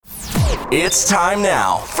It's time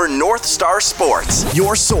now for North Star Sports,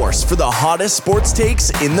 your source for the hottest sports takes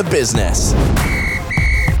in the business.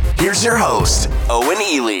 Here's your host, Owen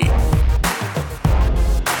Ely.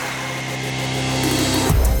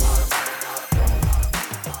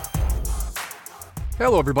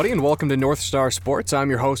 Hello, everybody, and welcome to North Star Sports. I'm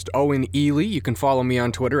your host, Owen Ely. You can follow me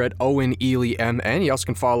on Twitter at OwenEelyMN. You also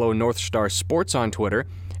can follow North Star Sports on Twitter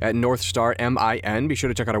at northstarmin. Be sure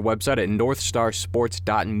to check out our website at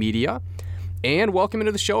northstarsports.media. And welcome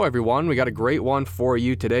into the show, everyone. We got a great one for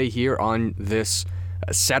you today here on this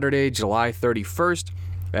Saturday, July 31st,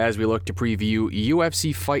 as we look to preview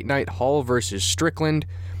UFC Fight Night Hall versus Strickland,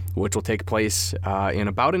 which will take place in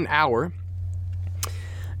about an hour.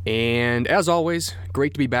 And as always,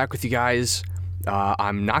 great to be back with you guys.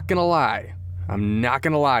 I'm not going to lie.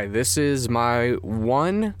 This is my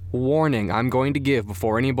one warning I'm going to give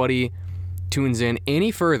before anybody tunes in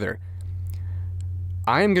any further.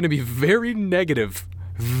 I am going to be very negative,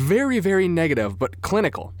 very negative, but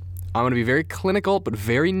clinical. I'm going to be very clinical, but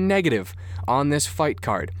very negative on this fight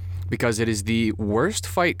card because it is the worst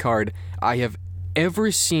fight card I have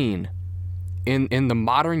ever seen in the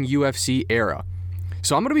modern UFC era.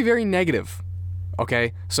 So I'm going to be very negative,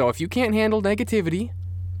 okay? So if you can't handle negativity,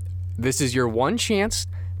 this is your one chance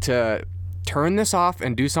to turn this off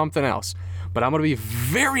and do something else. But I'm going to be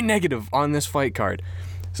very negative on this fight card.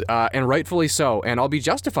 And rightfully so, and I'll be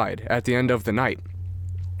justified at the end of the night.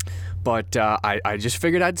 But I just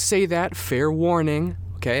figured I'd say that, fair warning,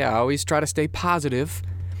 okay? I always try to stay positive,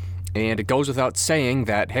 and it goes without saying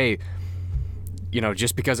that, hey, you know,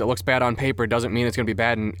 just because it looks bad on paper doesn't mean it's going to be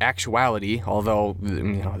bad in actuality, although,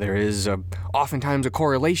 you know, there is oftentimes a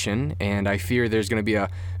correlation, and I fear there's going to be a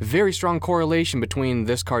very strong correlation between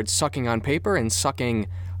this card sucking on paper and sucking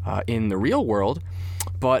in the real world.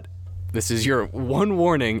 But this is your one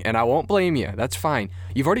warning, and I won't blame you. That's fine.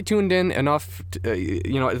 You've already tuned in enough,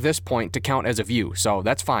 at this point to count as a view, so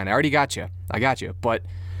that's fine. I already got you. I got you. But,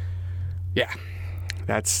 yeah,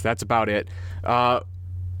 that's about it.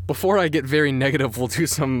 Before I get very negative, we'll do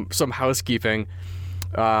some housekeeping.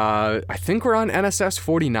 I think we're on NSS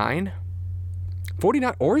 49.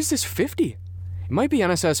 49, or is this 50? It might be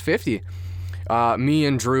NSS 50. Me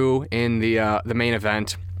and Drew in the main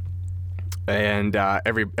event. And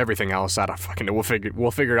everything else, I don't fucking know.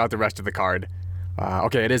 We'll figure out the rest of the card.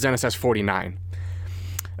 Okay, it is NSS 49.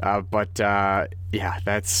 Yeah,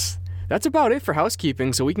 that's about it for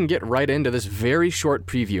housekeeping. So we can get right into this very short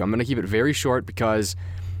preview. I'm going to keep it very short because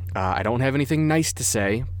I don't have anything nice to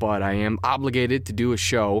say, but I am obligated to do a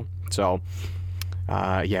show. So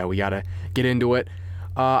yeah, we got to get into it.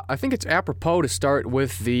 I think it's apropos to start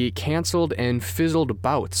with the canceled and fizzled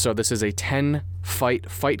bouts. So this is a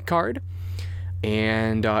 10-fight card.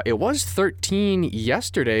 And it was 13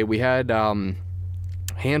 yesterday. We had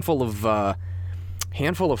handful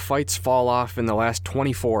of fights fall off in the last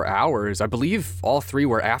 24 hours. I believe all three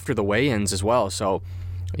were after the weigh-ins as well. So,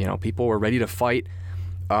 you know, people were ready to fight.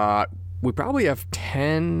 We probably have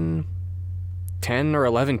 10 or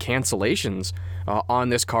 11 cancellations on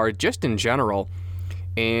this card just in general.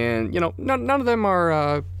 And, you know, none of them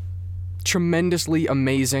are tremendously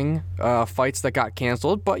amazing fights that got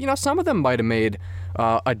canceled, but, you know, some of them might have made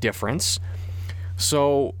a difference.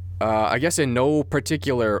 So I guess in no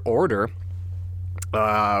particular order,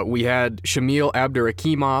 we had Shamil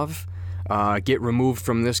Abdurakhimov get removed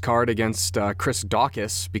from this card against Chris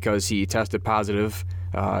Daukaus because he tested positive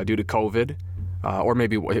due to COVID, or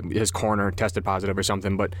maybe his corner tested positive or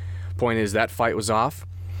something, but point is that fight was off.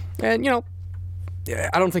 And, you know,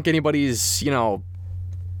 I don't think anybody's, you know,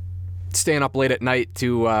 staying up late at night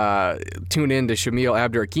to tune in to Shamil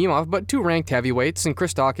Abdurakhimov, but two ranked heavyweights, and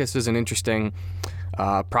Chris Daukaus is an interesting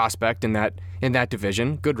prospect in that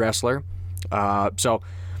division. Good wrestler. So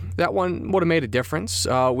that one would have made a difference.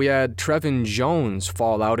 We had Trevin Jones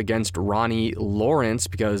fall out against Ronnie Lawrence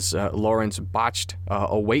because Lawrence botched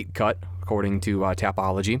a weight cut, according to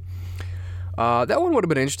Tapology. That one would have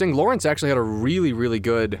been interesting. Lawrence actually had a really, really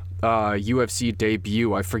good UFC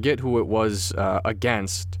debut. I forget who it was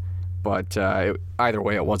against. But either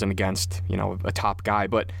way, it wasn't against, you know, a top guy.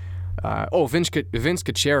 But, Vince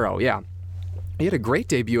Cachero, yeah. He had a great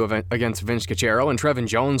debut against Vince Cachero, and Trevin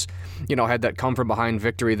Jones, you know, had that come-from-behind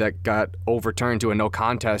victory that got overturned to a no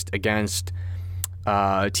contest against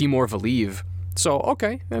Timur Valiev. So,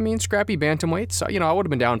 okay, I mean, scrappy bantamweights, you know, I would have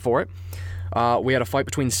been down for it. We had a fight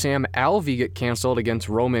between Sam Alvey get canceled against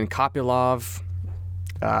Roman Kopylov.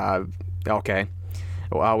 Okay.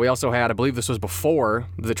 We also had, I believe this was before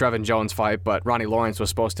the Trevin Jones fight, but Ronnie Lawrence was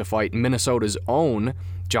supposed to fight Minnesota's own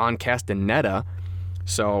John Castaneda.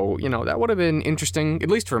 So, that would have been interesting, at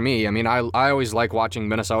least for me. I mean, I always like watching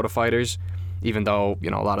Minnesota fighters, even though, a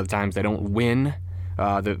lot of the times they don't win.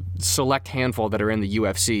 The select handful that are in the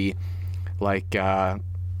UFC, like Dan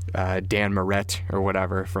Moret or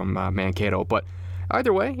whatever from Mankato. But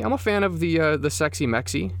either way, I'm a fan of the sexy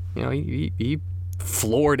Mexi. He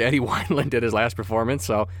floored Eddie Wineland at his last performance,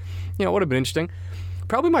 so, it would have been interesting.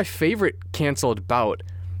 Probably my favorite canceled bout,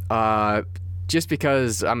 just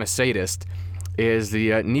because I'm a sadist, is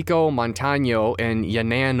the Nico Montano and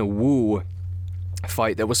Yanan Wu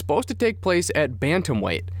fight that was supposed to take place at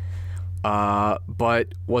bantamweight,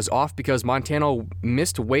 but was off because Montano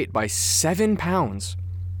missed weight by 7 pounds.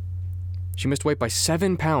 She missed weight by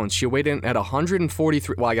 7 pounds. She weighed in at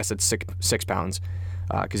 143. Well, I guess it's 6 pounds,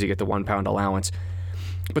 because you get the 1 pound allowance.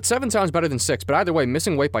 But 7 sounds better than 6. But either way,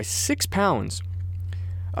 missing weight by 6 pounds.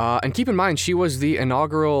 And keep in mind, she was the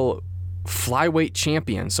inaugural flyweight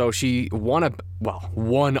champion, so she won a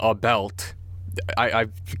belt. I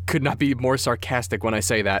could not be more sarcastic when I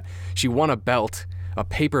say that. She won a belt, a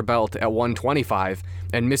paper belt at 125,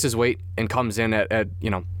 and misses weight and comes in at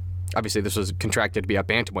obviously this was contracted to be at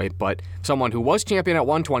bantamweight, but someone who was champion at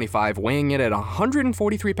 125, weighing in at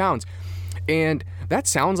 143 pounds. And that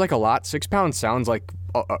sounds like a lot. 6 pounds sounds like,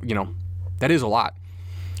 that is a lot.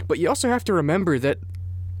 But you also have to remember that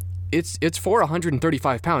it's for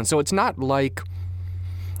 135 pounds, so it's not like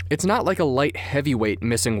a light heavyweight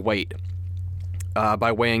missing weight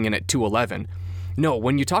by weighing in at 211. No,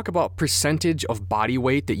 when you talk about percentage of body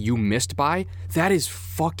weight that you missed by, that is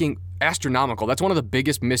fucking astronomical. That's one of the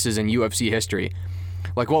biggest misses in UFC history.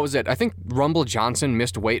 Like, what was it? I think Rumble Johnson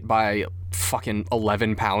missed weight by fucking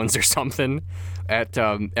 11 pounds or something at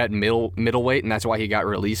middleweight, and that's why he got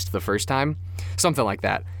released the first time. Something like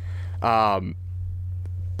that.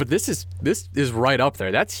 But this is right up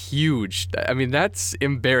there. That's huge. I mean, that's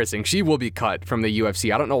embarrassing. She will be cut from the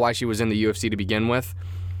UFC. I don't know why she was in the UFC to begin with.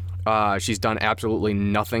 She's done absolutely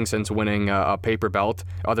nothing since winning a paper belt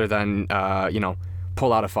other than,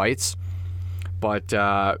 pull out of fights. But,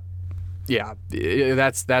 yeah,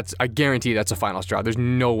 that's I guarantee that's a final straw. There's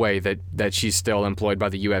no way that she's still employed by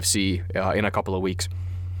the UFC in a couple of weeks.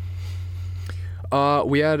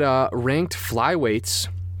 We had ranked flyweights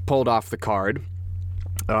pulled off the card.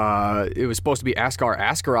 It was supposed to be Askar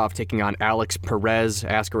Askarov taking on Alex Perez.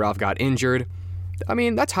 Askarov got injured. I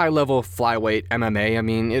mean, that's high-level flyweight MMA. I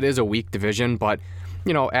mean, it is a weak division, but,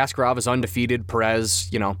 Askarov is undefeated. Perez,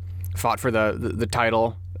 fought for the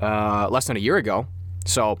title less than a year ago.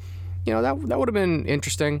 So, that would have been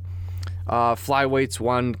interesting. Flyweights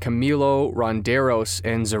won. Camilo Ronderos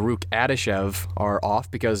and Zaruk Adishev are off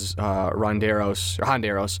because Honderos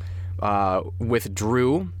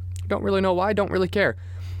withdrew. Don't really know why. Don't really care.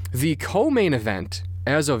 The co-main event,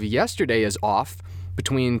 as of yesterday, is off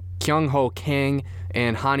between Kyung Ho Kang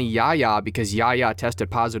and Hani Yaya because Yaya tested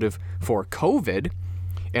positive for COVID,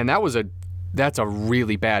 and that's a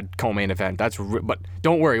really bad co-main event. But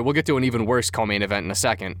don't worry, we'll get to an even worse co-main event in a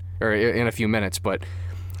second or in a few minutes. But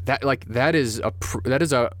that is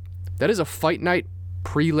a fight night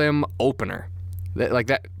prelim opener.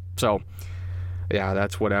 So. Yeah,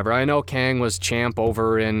 that's whatever. I know Kang was champ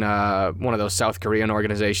over in one of those South Korean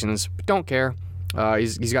organizations, but don't care.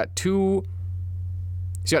 He's on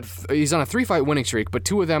a 3-fight winning streak, but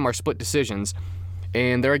 2 of them are split decisions,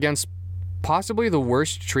 and they're against possibly the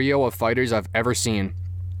worst trio of fighters I've ever seen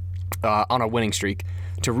on a winning streak: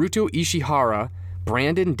 Teruto Ishihara,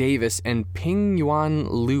 Brandon Davis, and Ping Yuan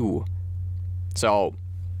Liu. So,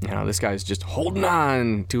 this guy's just holding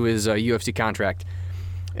on to his UFC contract.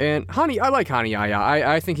 And I like Hani Yaya.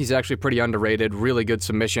 I think he's actually pretty underrated. Really good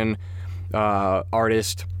submission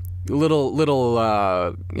artist. He's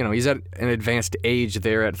at an advanced age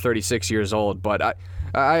there at 36 years old. But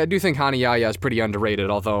I do think Hani Yaya is pretty underrated.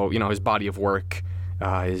 Although his body of work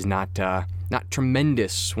is not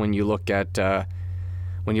tremendous when you look at it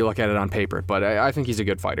on paper. But I think he's a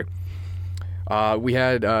good fighter. We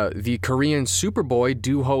had the Korean Superboy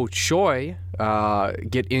Do-Ho Choi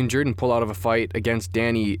get injured and pull out of a fight against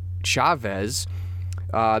Danny Chavez.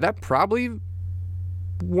 That probably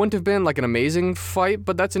wouldn't have been like an amazing fight,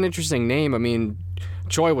 but that's an interesting name. I mean,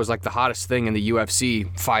 Choi was like the hottest thing in the UFC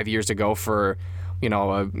 5 years ago for,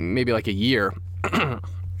 maybe like a year.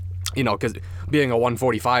 Because being a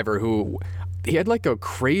 145er who he had like a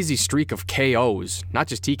crazy streak of KOs, not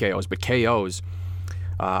just TKOs, but KOs.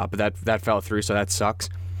 But that fell through, so that sucks.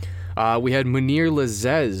 We had Munir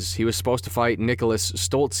Lazez. He was supposed to fight Nicholas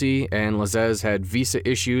Stoltze, and Lazez had visa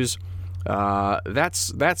issues. That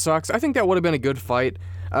sucks. I think that would have been a good fight.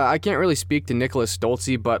 I can't really speak to Nicholas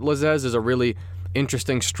Stoltze, but Lazez is a really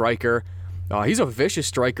interesting striker. He's a vicious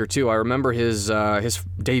striker, too. I remember his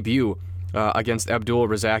debut against Abdul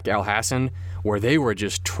Razak Al Hassan, where they were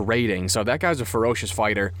just trading. So that guy's a ferocious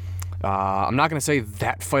fighter. I'm not going to say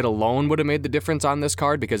that fight alone would have made the difference on this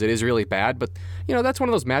card because it is really bad, but that's one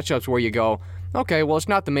of those matchups where you go, okay, well, it's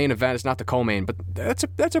not the main event, it's not the co-main, but that's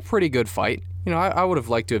a pretty good fight. I would have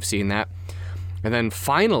liked to have seen that. And then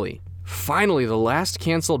finally, the last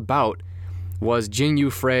canceled bout was Jin Yu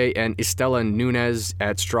Frey and Estela Nunes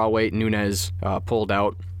at strawweight. Nunes pulled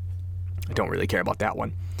out. I don't really care about that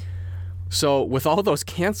one. So with all those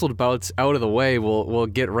canceled bouts out of the way, we'll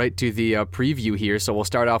get right to the preview here. So we'll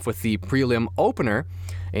start off with the prelim opener,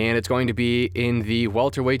 and it's going to be in the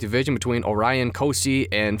welterweight division between Orion Cosce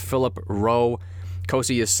and Philip Rowe.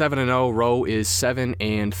 Cosce is 7-0, Rowe is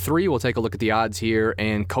 7-3. We'll take a look at the odds here,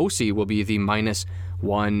 and Cosce will be the minus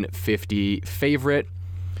 150 favorite.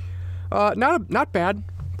 Not bad.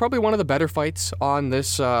 Probably one of the better fights on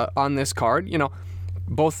this card.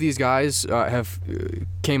 Both these guys have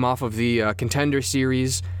came off of the Contender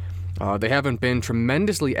Series. They haven't been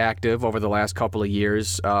tremendously active over the last couple of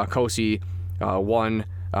years. Cosce won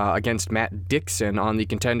against Matt Dixon on the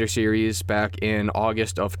Contender Series back in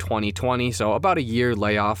August of 2020, so about a year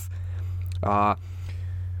layoff. And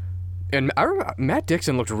I remember Matt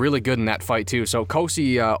Dixon looked really good in that fight too, so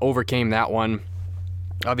Cosce overcame that one.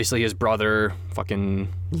 Obviously, his brother,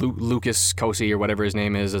 fucking Lucas Cosce or whatever his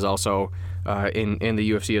name is also in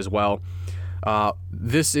the UFC as well.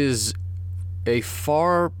 This is a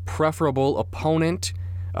far preferable opponent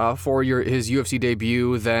for his UFC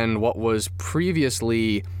debut than what was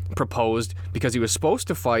previously proposed, because he was supposed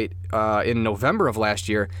to fight in November of last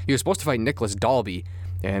year. He was supposed to fight Nicholas Dalby,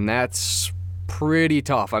 and that's pretty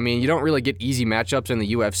tough. I mean, you don't really get easy matchups in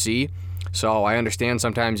the UFC. So I understand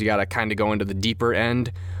sometimes you got to kind of go into the deeper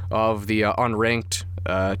end of the unranked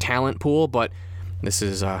talent pool, but this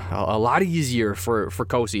is a lot easier for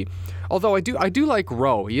Cosce. Although I do like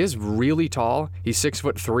Rowe. He is really tall. He's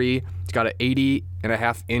 6'3". He's got an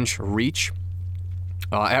 80.5-inch reach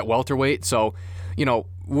at welterweight. So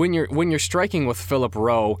when you're striking with Philip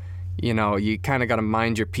Rowe, you kind of got to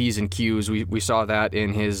mind your P's and Q's. We saw that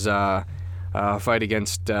in his fight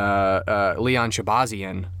against Leon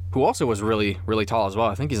Shabazian, who also was really, really tall as well.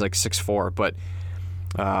 I think he's like 6'4". But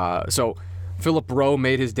so Philip Rowe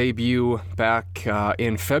made his debut back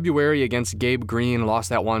in February against Gabe Green, lost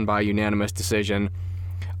that one by unanimous decision.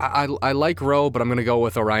 I like Rowe, but I'm going to go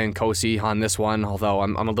with Orion Cosce on this one, although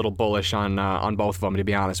I'm a little bullish on both of them, to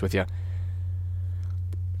be honest with you.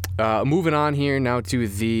 Moving on here now to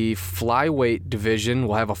the flyweight division,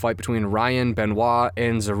 we'll have a fight between Ryan Benoit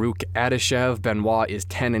and Zaruk Adeshev. Benoit is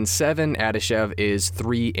 10-7, Adeshev is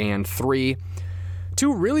 3-3.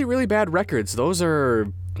 Two really, really bad records. Those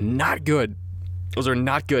are not good.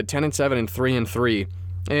 10-7 and 3-3.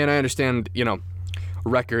 And I understand,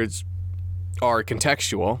 records are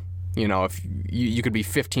contextual. If you could be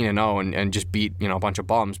 15-0 and just beat, a bunch of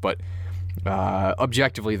bums, but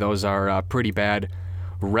objectively those are pretty bad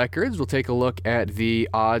records. We'll take a look at the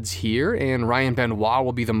odds here, and Ryan Benoit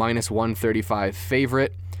will be the minus 135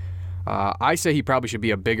 favorite. I say he probably should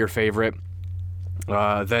be a bigger favorite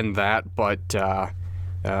than that, but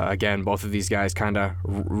again, both of these guys kind of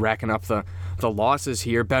racking up the losses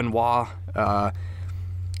here. Benoit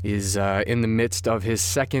is in the midst of his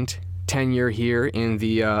second tenure here in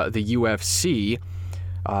the UFC,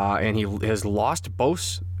 and he has lost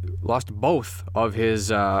both of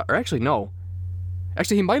his,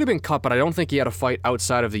 Actually, he might have been cut, but I don't think he had a fight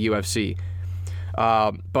outside of the UFC.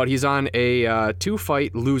 But he's on a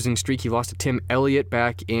 2-fight losing streak. He lost to Tim Elliott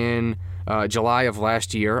back in July of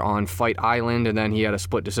last year on Fight Island, and then he had a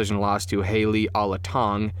split decision loss to Haley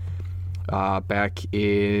Alatong back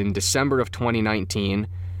in December of 2019.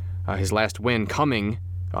 His last win coming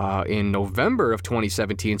in November of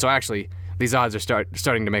 2017. So actually, these odds are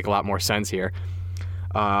starting to make a lot more sense here.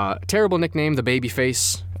 Terrible nickname, the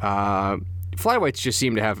Babyface. Flyweights just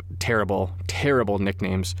seem to have terrible, terrible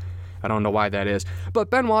nicknames. I don't know why that is. But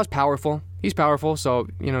Benoit's powerful. He's powerful, so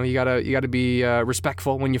you gotta be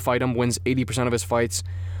respectful when you fight him. Wins 80% of his fights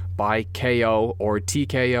by KO or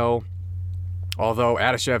TKO. Although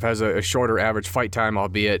Adeshev has a shorter average fight time,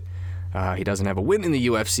 albeit he doesn't have a win in the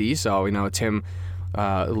UFC, so it's him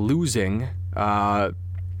losing. I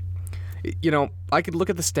could look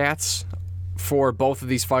at the stats for both of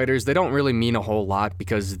these fighters. They don't really mean a whole lot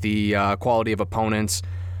because the quality of opponents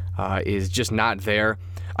is just not there.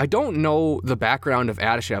 I don't know the background of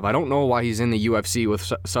Adeshev. I don't know why he's in the UFC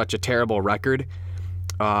with such a terrible record.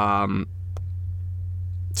 So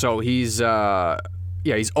he's 0-2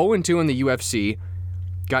 in the UFC.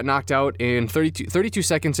 Got knocked out in 32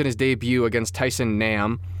 seconds in his debut against Tyson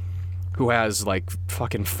Nam. who has like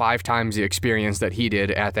fucking 5 times the experience that he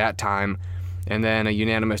did at that time. And then a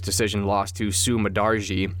unanimous decision loss to Sue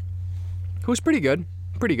Madarji, who's pretty good.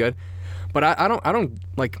 But I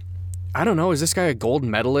don't know, is this guy a gold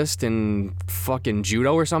medalist in fucking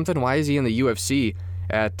judo or something? Why is he in the UFC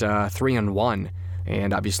at 3-1?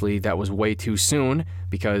 And obviously that was way too soon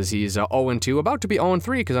because he's 0-2, about to be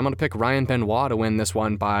 0-3 because I'm going to pick Ryan Benoit to win this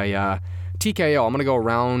one by TKO. I'm going to go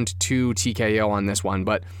round 2 TKO on this one.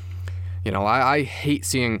 But, you know, I hate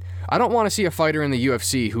seeing... I don't want to see a fighter in the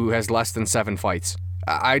UFC who has less than 7 fights.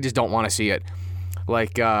 I just don't want to see it.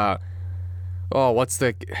 Like, what's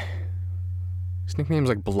the... His nickname's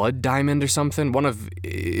like Blood Diamond or something. One of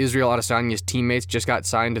Israel Adesanya's teammates just got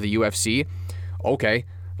signed to the UFC. Okay.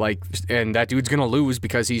 Like, and that dude's gonna lose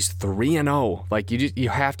because he's 3-0. Like, you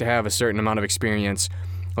have to have a certain amount of experience.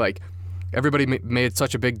 Like, everybody made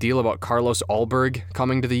such a big deal about Carlos Ulberg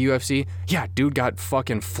coming to the UFC. Yeah, dude got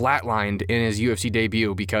fucking flatlined in his UFC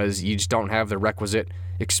debut because you just don't have the requisite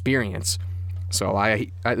experience. So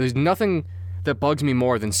there's nothing that bugs me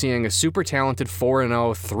more than seeing a super talented 4-0,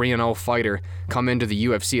 3-0 fighter come into the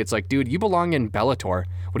UFC. It's like, dude, you belong in Bellator.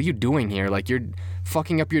 What are you doing here? Like, you're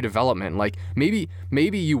fucking up your development. Like, maybe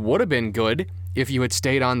you would have been good if you had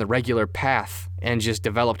stayed on the regular path and just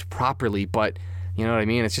developed properly, but you know what I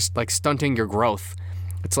mean? It's just like stunting your growth.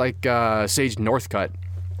 It's like Sage Northcutt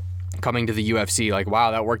coming to the UFC. Like,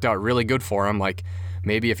 wow, that worked out really good for him. Like,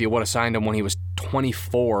 maybe if you would have signed him when he was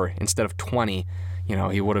 24 instead of 20, you know,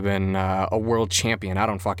 he would have been a world champion. I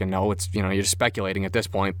don't fucking know. It's, you know, you're just speculating at this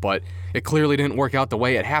point, but it clearly didn't work out the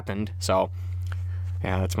way it happened. So,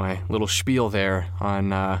 yeah, that's my little spiel there on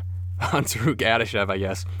Zaruk Adashev, I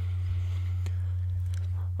guess.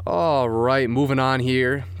 All right, moving on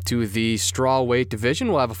here to the strawweight division.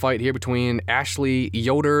 We'll have a fight here between Ashley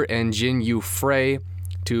Yoder and Jin Yu Frey.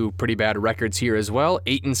 2 pretty bad records here as well.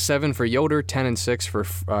 8-7 for Yoder, 10-6 for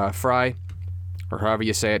Frey, or however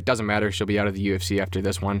you say it. Doesn't matter. She'll be out of the UFC after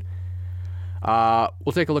this one.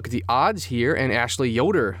 We'll take a look at the odds here, and Ashley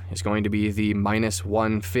Yoder is going to be the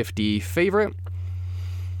 -150 favorite.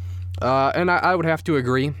 And I would have to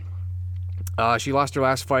agree. She lost her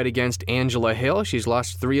last fight against Angela Hill. She's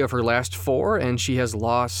lost 3 of her last 4, and she has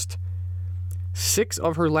lost 6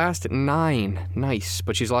 of her last 9. Nice,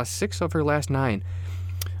 but she's lost 6 of her last 9.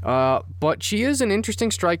 But she is an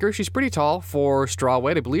interesting striker. She's pretty tall for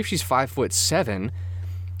strawweight. I believe she's 5'7",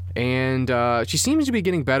 and she seems to be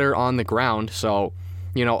getting better on the ground. So,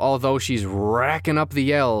 you know, although she's racking up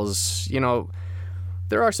the L's, you know,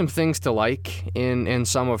 there are some things to like in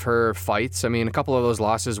some of her fights. I mean, a couple of those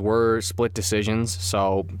losses were split decisions,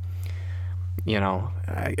 so, you know,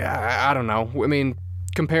 I don't know. I mean,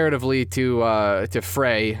 comparatively to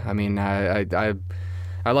Frey, I mean, I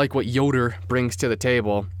like what Yoder brings to the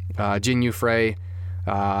table. Jin Yu Frey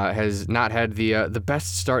has not had the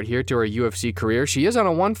best start here to her UFC career. She is on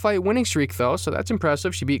a 1-fight winning streak, though, so that's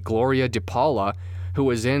impressive. She beat Gloria DiPaula, who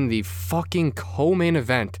was in the fucking co-main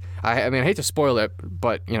event. I mean, I hate to spoil it,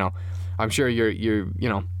 but, you know, I'm sure you're you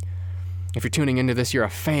know, if you're tuning into this, you're a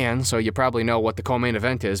fan, so you probably know what the co-main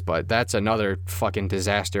event is, but that's another fucking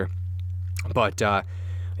disaster. But,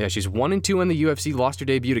 yeah, she's 1-2 in the UFC, lost her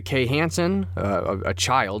debut to Kay Hansen, a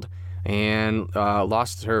child, and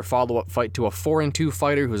lost her follow-up fight to a 4-2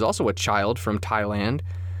 fighter who's also a child from Thailand,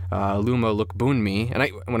 Luma Lukbunmi. And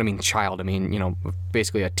when I mean child, I mean, you know,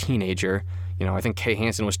 basically a teenager. You know, I think Kay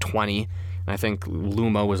Hansen was 20, and I think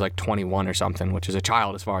Luma was like 21 or something, which is a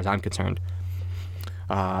child as far as I'm concerned.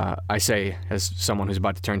 I say as someone who's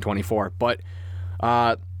about to turn 24. But,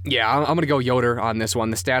 yeah, I'm going to go Yoder on this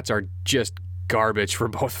one. The stats are just garbage for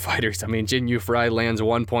both fighters. I mean, Jin Yu Frey lands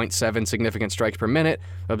 1.7 significant strikes per minute,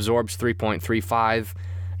 absorbs 3.35.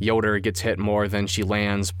 Yoder gets hit more than she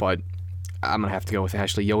lands, but I'm going to have to go with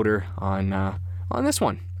Ashley Yoder on this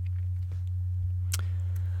one.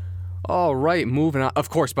 All right, moving on. Of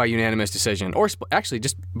course, by unanimous decision, or actually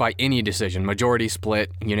just by any decision. Majority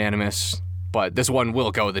split, unanimous. But this one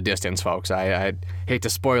will go the distance, folks. I hate to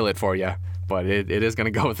spoil it for you, but it is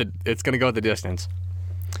going to go the distance.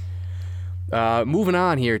 Moving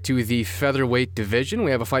on here to the featherweight division,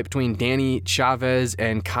 we have a fight between Danny Chavez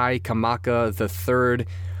and Kai Kamaka III.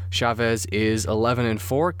 Chavez is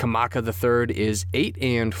 11-4. Kamaka III is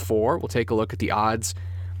 8-4. We'll take a look at the odds,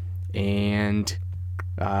 and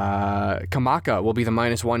Kamaka will be the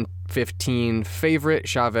 -115 favorite.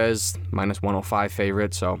 Chavez -105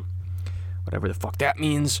 favorite. So whatever the fuck that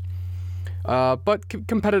means. But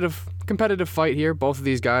competitive fight here. Both of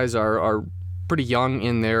these guys are pretty young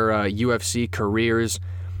in their UFC careers.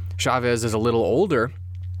 Chavez is a little older.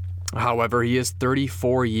 However, he is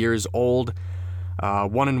 34 years old.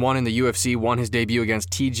 1-1 in the UFC, won his debut against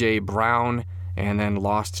TJ Brown, and then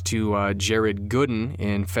lost to Jared Gooden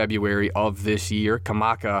in February of this year.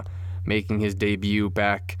 Kamaka making his debut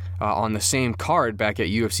back on the same card back at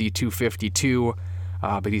UFC 252,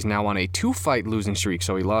 but he's now on a 2-fight losing streak.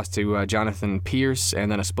 So he lost to Jonathan Pierce,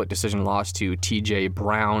 and then a split decision loss to TJ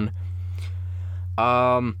Brown.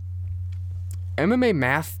 MMA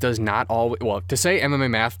math does not always... Well, to say MMA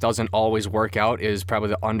math doesn't always work out is probably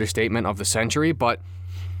the understatement of the century, but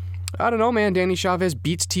I don't know, man. Danny Chavez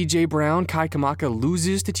beats TJ Brown. Kai Kamaka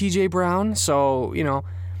loses to TJ Brown. So,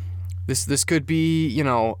 this could be,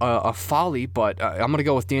 a folly, but I'm going to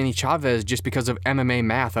go with Danny Chavez just because of MMA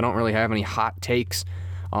math. I don't really have any hot takes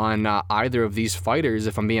on either of these fighters,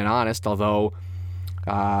 if I'm being honest, although,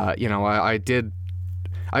 I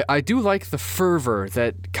do like the fervor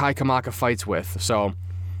that Kai Kamaka fights with, so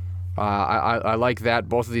I like that.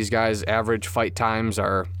 Both of these guys' average fight times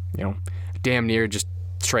are, damn near just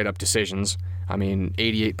straight-up decisions. I mean,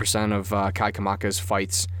 88% of Kai Kamaka's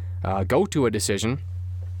fights go to a decision,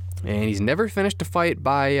 and he's never finished a fight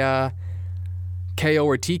by KO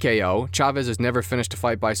or TKO. Chavez has never finished a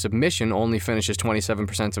fight by submission, only finishes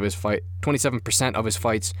 27% of his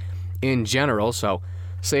fights in general, so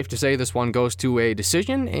safe to say this one goes to a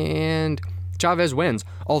decision, and Chavez wins.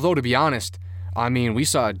 Although, to be honest, I mean, we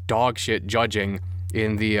saw dog shit judging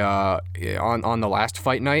in the on the last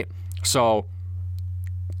fight night, so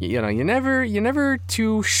you're never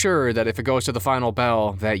too sure that if it goes to the final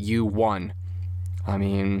bell that you won. I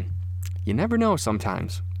mean, you never know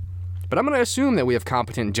sometimes. But I'm going to assume that we have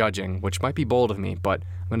competent judging, which might be bold of me, but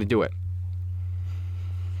I'm going to do it.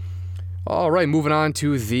 All right, moving on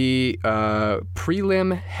to the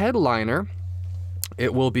prelim headliner.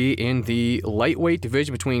 It will be in the lightweight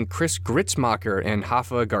division between Chris Gritzmacher and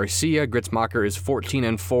Rafa Garcia. Gritzmacher is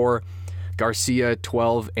 14-4, Garcia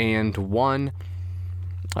 12-1.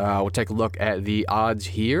 We'll take a look at the odds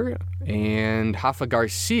here, and Rafa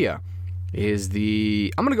Garcia is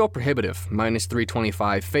I'm going to go prohibitive,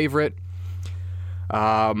 -325 favorite.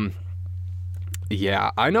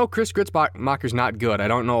 Yeah, I know Chris Gritzmacher's not good. I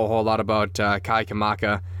don't know a whole lot about Kai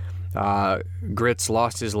Kamaka. Gritz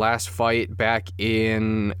lost his last fight back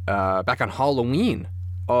on Halloween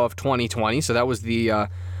of 2020, so that was the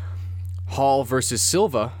Hall versus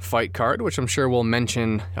Silva fight card, which I'm sure we'll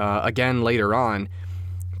mention again later on.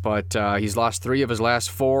 But he's lost 3 of his last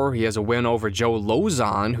 4. He has a win over Joe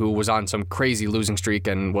Lozon, who was on some crazy losing streak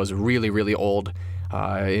and was really, really old.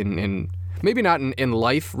 In maybe not in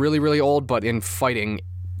life, really, really old, but in fighting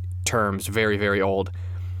terms, very, very old.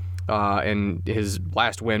 And his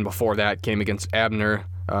last win before that came against Abner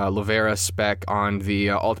Laveras back on the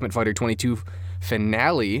Ultimate Fighter 22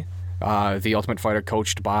 finale. The Ultimate Fighter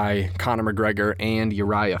coached by Conor McGregor and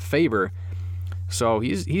Uriah Faber. So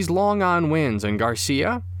he's long on wins, and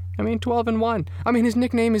Garcia, 12-1. His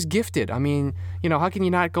nickname is Gifted. How can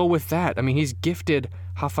you not go with that? He's Gifted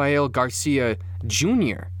Rafael Garcia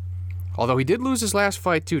Jr. Although he did lose his last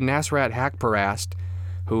fight to Nasrat Haqparast,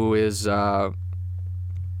 who is, that's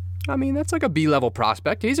like a B-level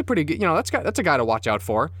prospect. He's a pretty good, that's a guy to watch out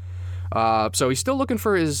for. So he's still looking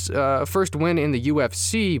for his first win in the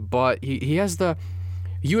UFC, but he has the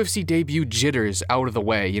UFC debut jitters out of the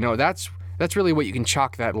way. That's really what you can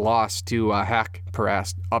chalk that loss to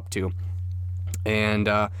Haqparast up to. And,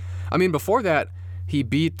 before that, he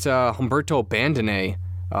beat Humberto Bandone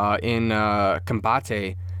in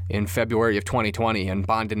Combate in February of 2020. And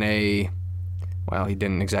Bandone, well, he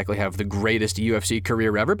didn't exactly have the greatest UFC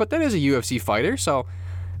career ever, but that is a UFC fighter. So,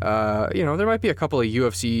 there might be a couple of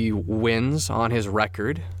UFC wins on his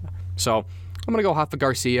record. So I'm going to go Rafa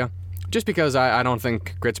Garcia. Just because I don't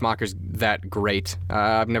think Gritzmacher's that great.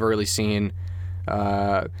 I've never really seen...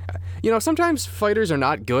 sometimes fighters are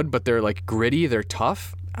not good, but they're, gritty, they're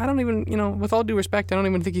tough. I don't even, with all due respect, I don't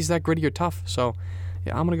even think he's that gritty or tough. So,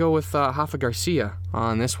 yeah, I'm going to go with Rafa Garcia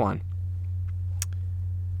on this one.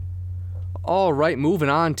 All right, moving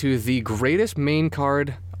on to the greatest main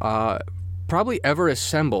card probably ever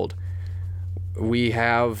assembled. We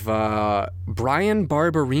have Brian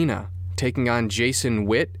Barberena taking on Jason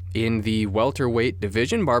Witt in the welterweight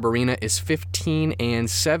division. Barberena is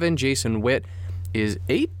 15-7. Jason Witt is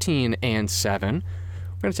 18-7. We're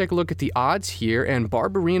going to take a look at the odds here, and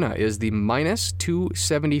Barberena is the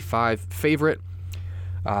 -275 favorite.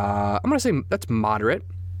 I'm going to say that's moderate.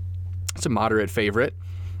 It's a moderate favorite,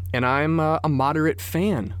 and I'm a moderate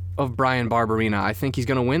fan of Brian Barberena. I think he's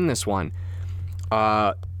going to win this one.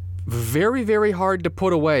 Very, very hard to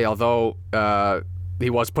put away, although he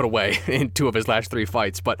was put away in 2 of his last 3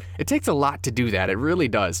 fights, but it takes a lot to do that. It really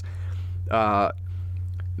does.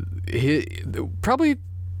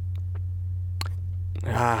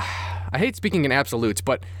 I hate speaking in absolutes,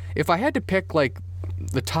 but if I had to pick like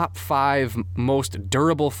the top 5 most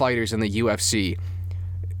durable fighters in the UFC,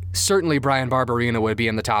 certainly Bryan Barberena would be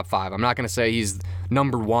in the top 5. I'm not going to say he's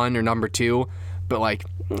number 1 or number 2, but like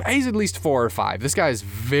he's at least 4 or 5. This guy is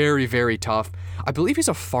very, very tough. I believe he's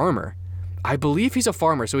a farmer.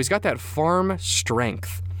 So he's got that farm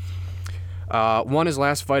strength. Won his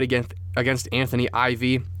last fight against Anthony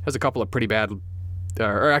Ivy. Has a couple of pretty bad,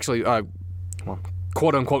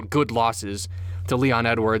 quote-unquote good losses to Leon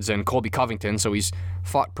Edwards and Colby Covington, so he's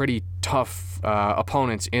fought pretty tough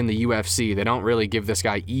opponents in the UFC. They don't really give this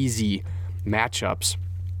guy easy matchups.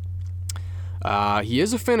 He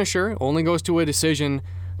is a finisher, only goes to a decision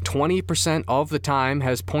 20% of the time,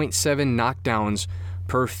 has 0.7 knockdowns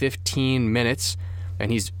per 15 minutes,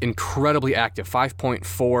 and he's incredibly active.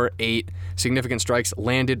 5.48 significant strikes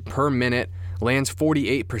landed per minute, lands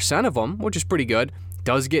 48% of them, which is pretty good.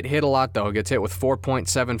 Does get hit a lot, though. Gets hit with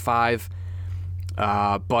 4.75,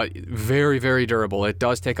 but very, very durable. It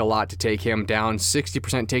does take a lot to take him down.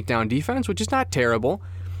 60% takedown defense, which is not terrible.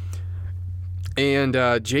 And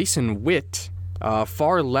Jason Witt,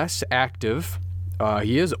 far less active.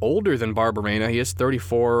 He is older than Barberena. He is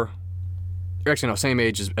 34. Actually, no, same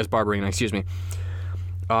age as Barberena, excuse me.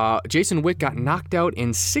 Jason Witt got knocked out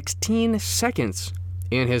in 16 seconds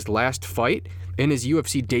in his last fight. In his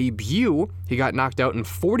UFC debut, he got knocked out in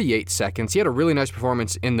 48 seconds. He had a really nice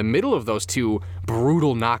performance in the middle of those 2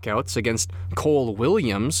 brutal knockouts against Cole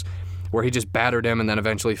Williams, where he just battered him and then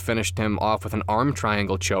eventually finished him off with an arm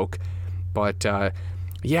triangle choke. But,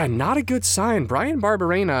 not a good sign. Bryan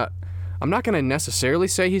Barberena, I'm not going to necessarily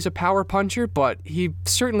say he's a power puncher, but he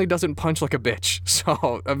certainly doesn't punch like a bitch.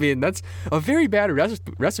 So, I mean, that's a very bad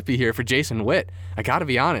recipe here for Jason Witt. I got to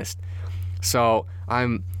be honest. So,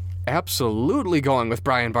 I'm absolutely going with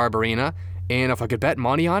Bryan Barberena, and if I could bet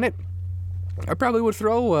money on it, I probably would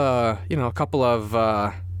throw a couple of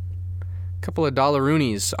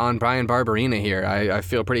dollaroonies on Bryan Barberena here. I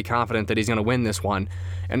feel pretty confident that he's going to win this one,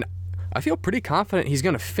 and I feel pretty confident he's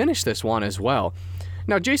going to finish this one as well.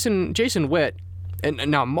 Now Jason Witt,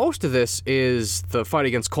 and now most of this is the fight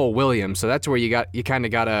against Cole Williams, so that's where you kind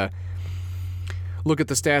of gotta look at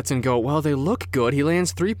the stats and go, well, they look good. He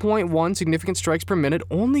lands 3.1 significant strikes per minute,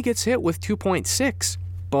 only gets hit with 2.6.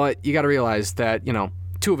 But you got to realize that, 2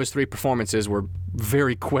 of his 3 performances were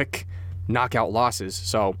very quick knockout losses.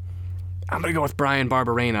 So I'm going to go with Bryan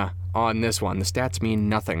Barberena on this one. The stats mean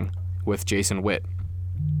nothing with Jason Witt.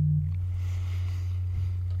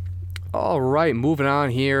 All right, moving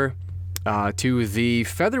on here to the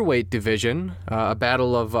featherweight division. A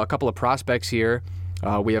battle of a couple of prospects here.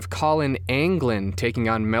 We have Colin Anglin taking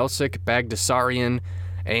on Melsik Bagdasaryan.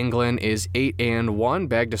 Anglin is 8-1.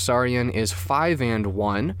 Bagdasaryan is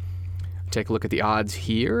 5-1. Take a look at the odds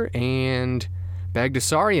here, and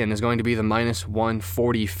Bagdasaryan is going to be the minus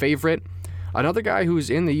 140 favorite. Another guy who's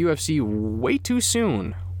in the UFC way too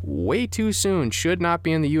soon. Should not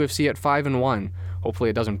be in the UFC at 5-1. Hopefully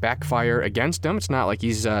it doesn't backfire against him. It's not like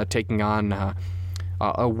he's taking on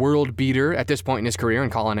a world beater at this point in his career in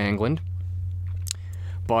Colin Anglin.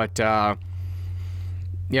 But,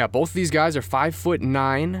 both of these guys are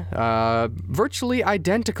 5'9", virtually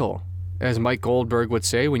identical, as Mike Goldberg would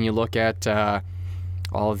say when you look at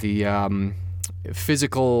all the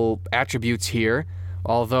physical attributes here.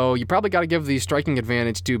 Although you probably got to give the striking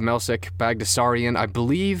advantage to Melsik Bagdasaryan. I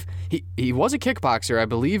believe he was a kickboxer, I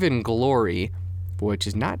believe, in Glory, which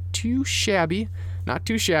is not too shabby.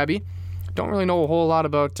 Don't really know a whole lot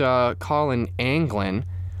about Colin Anglin.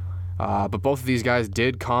 But both of these guys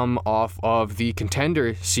did come off of the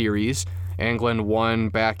Contender Series. Anglin won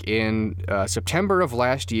back in September of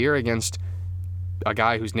last year against a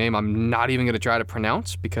guy whose name I'm not even going to try to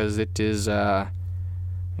pronounce because it's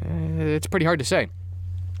pretty hard to say.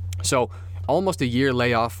 So almost a year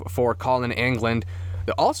layoff for Colin Anglin.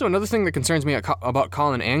 Also, another thing that concerns me about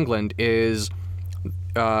Colin Anglin is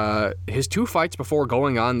his 2 fights before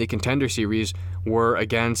going on the Contender Series were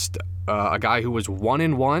against a guy who was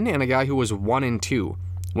 1-1 and a guy who was 1-2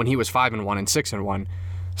 when he was 5-1 and 6-1.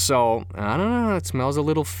 So I don't know. It smells a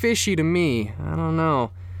little fishy to me. I don't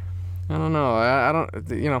know. I don't.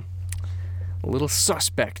 A little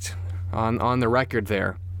suspect on the record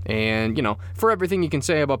there. And for everything you can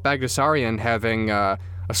say about Bagdasaryan having a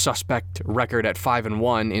suspect record at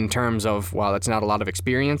 5-1 in terms of that's not a lot of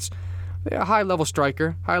experience. A high level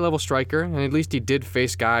striker, and at least he did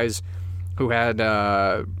face guys who had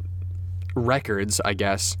records, I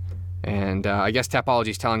guess. And I guess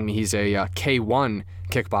Tapology's telling me he's a K1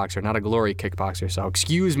 kickboxer, not a Glory kickboxer. So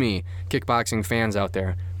excuse me, kickboxing fans out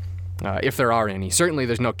there, if there are any. Certainly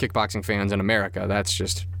there's no kickboxing fans in America. That's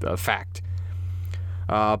just a fact.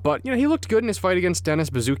 But, he looked good in his fight against Denis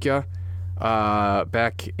Buzukja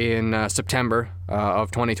back in September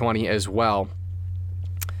of 2020 as well.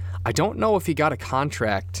 I don't know if he got a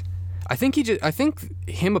contract. I think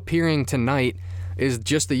him appearing tonight is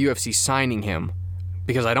just the UFC signing him,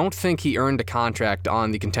 because I don't think he earned a contract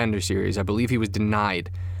on the Contender Series. I believe he was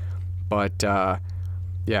denied. But,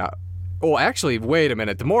 yeah. Oh, actually, wait a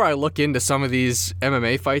minute. The more I look into some of these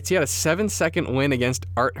MMA fights, he had a 7-second win against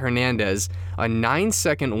Art Hernandez, a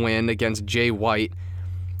 9-second win against Jay White,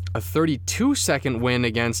 a 32-second win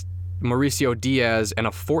against Mauricio Diaz, and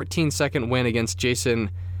a 14-second win against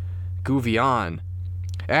Jason Gouvion.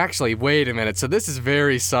 Actually, wait a minute. So this is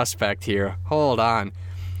very suspect here. Hold on.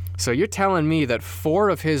 So you're telling me that 4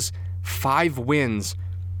 of his 5 wins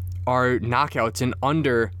are knockouts in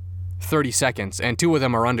under 30 seconds, and 2 of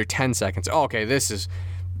them are under 10 seconds. Okay, this is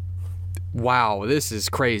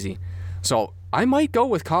crazy. So I might go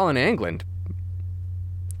with Colin Anglin.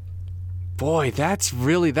 Boy, that's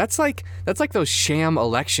like those sham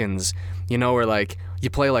elections, where like you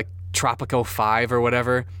play like Tropico 5 or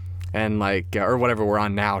whatever, and like or whatever we're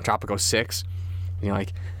on now, Tropico 6. And you're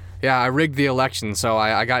like, yeah, I rigged the election, so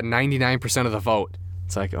I got 99% of the vote.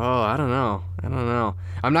 It's like, oh, I don't know.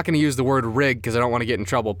 I'm not going to use the word rig because I don't want to get in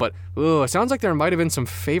trouble, but it sounds like there might have been some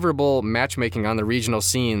favorable matchmaking on the regional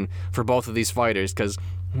scene for both of these fighters, because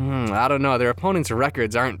I don't know, their opponents'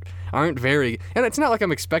 records aren't very, and it's not like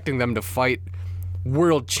I'm expecting them to fight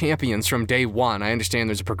world champions from day one. I understand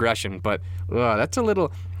there's a progression, but that's a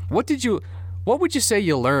little. What would you say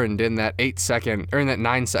you learned in that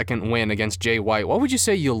 9-second win against Jay White? What would you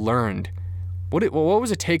say you learned? What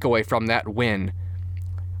was a takeaway from that win?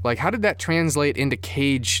 Like, how did that translate into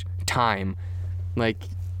cage time? Like,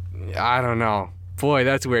 I don't know. Boy,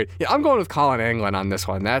 that's weird. Yeah, I'm going with Colin Anglin on this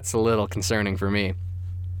one. That's a little concerning for me.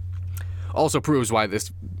 Also proves why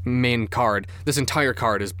this entire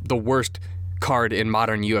card is the worst card in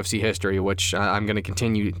modern UFC history, which I'm going to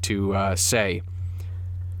continue to say.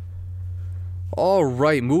 All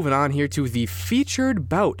right, moving on here to the featured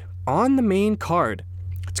bout on the main card.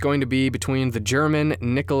 It's going to be between the German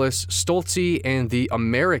Nicholas Stolze and the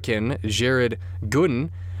American Jared Gooden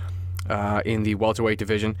in the welterweight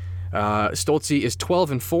division. Stolze is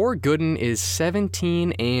 12-4. Gooden is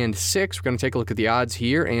 17-6. We're going to take a look at the odds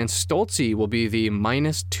here, and Stolze will be the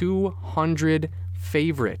 -200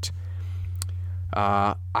 favorite.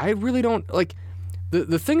 I really don't like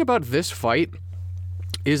the thing about this fight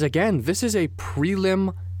is, again, this is a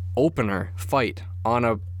prelim opener fight on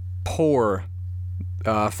a poor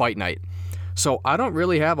fight night. So I don't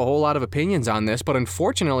really have a whole lot of opinions on this, but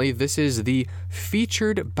unfortunately this is the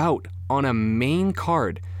featured bout on a main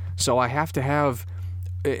card. So I have to have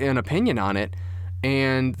an opinion on it,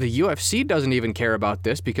 and the UFC doesn't even care about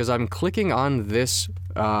this because I'm clicking on this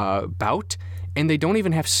bout and they don't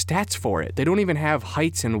even have stats for it. They don't even have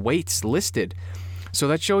heights and weights listed. So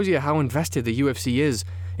that shows you how invested the UFC is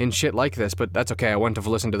in shit like this, but that's okay. I wouldn't have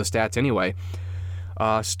listened to the stats anyway.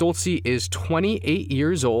 Stolze is 28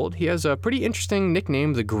 years old. He has a pretty interesting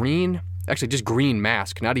nickname, the Green, actually just Green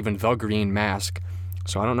Mask, not even the Green Mask.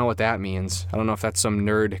 So I don't know what that means. I don't know if that's some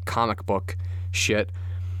nerd comic book shit.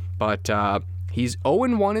 But he's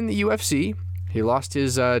 0-1 in the UFC. He lost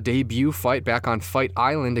his debut fight back on Fight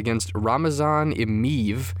Island against Ramazan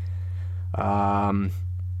Emeev.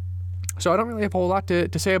 So I don't really have a whole lot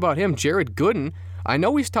to say about him. Jared Gooden, I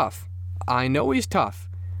know he's tough.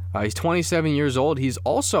 He's 27 years old. He's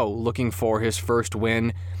also looking for his first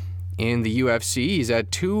win in the UFC. He's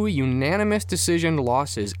had 2 unanimous decision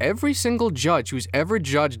losses. Every single judge who's ever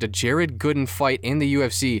judged a Jared Gooden fight in the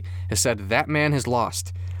UFC has said that man has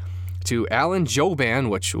lost to Alan Jouban,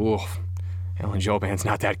 which, Alan Jouban's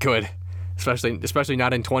not that good, especially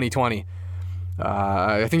not in 2020.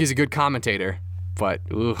 I think he's a good commentator, but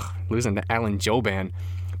losing to Alan Jouban.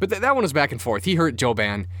 But that one was back and forth. He hurt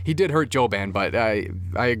Jouban. He did hurt Jouban, but I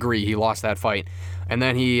agree. He lost that fight. And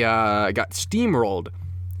then he got steamrolled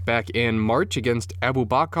back in March against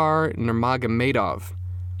Abubakar Nurmagomedov.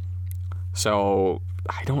 So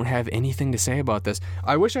I don't have anything to say about this.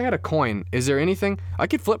 I wish I had a coin. Is there anything? I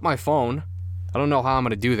could flip my phone. I don't know how I'm going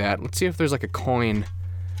to do that. Let's see if there's like a coin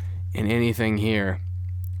in anything here.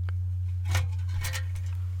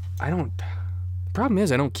 The problem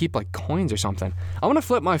is I don't keep like coins or something. I'm going to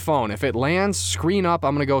flip my phone. If it lands screen up,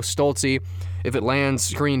 I'm going to go Stolze. If it lands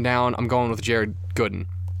screen down, I'm going with Jared Gooden.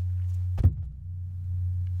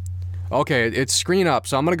 Okay, it's screen up,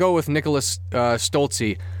 so I'm going to go with Nicholas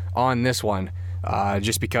Stolze on this one.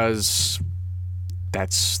 Just because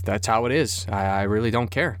that's how it is. I really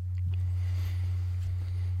don't care.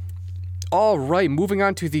 All right, moving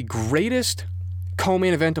on to the greatest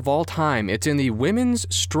co-main event of all time. It's in the women's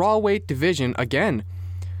strawweight division. Again,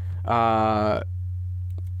 not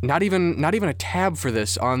even a tab for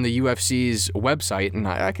this on the UFC's website, and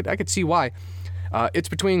I could see why. It's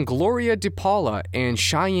between Gloria DePaula and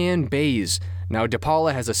Cheyenne Bays. Now,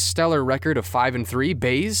 DePaula has a stellar record of 5-3.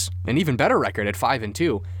 Bays, an even better record at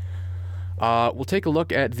 5-2. We'll take a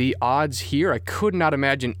look at the odds here. I could not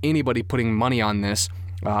imagine anybody putting money on this.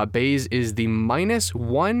 Bays is the minus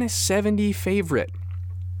 170 favorite.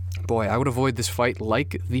 Boy, I would avoid this fight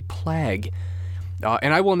like the plague.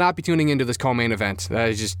 And I will not be tuning into this co-main event. That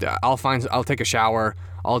is just, I'll take a shower.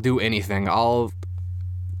 I'll do anything. I'll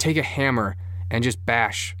take a hammer and just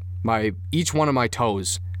bash each one of my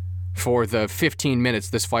toes for the 15 minutes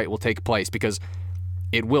this fight will take place, because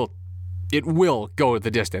it will go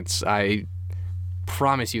the distance. I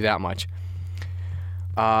promise you that much.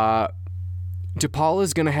 DePaula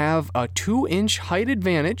is going to have a 2-inch height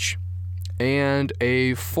advantage and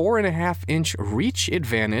a 4.5-inch reach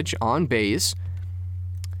advantage on Bays.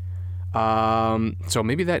 So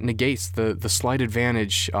maybe that negates the slight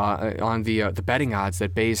advantage on the betting odds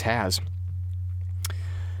that Bays has.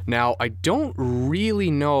 Now, I don't really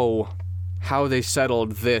know how they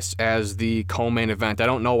settled this as the co-main event. I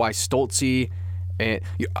don't know why Stoltze and...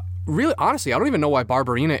 Really, honestly, I don't even know why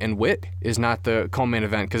Barberina and Witt is not the co-main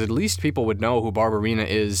event, because at least people would know who Barberina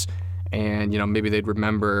is, and, maybe they'd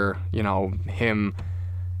remember, him,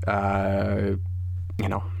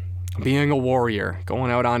 being a warrior,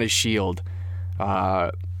 going out on his shield.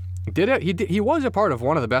 He was a part of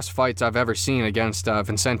one of the best fights I've ever seen against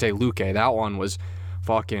Vicente Luque. That one was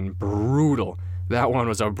fucking brutal. That one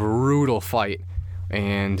was a brutal fight.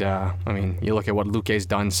 And, you look at what Luque's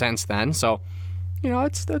done since then, so...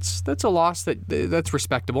 that's a loss that's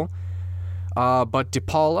respectable. But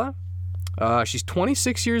DePaula, she's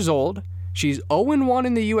 26 years old. She's 0-1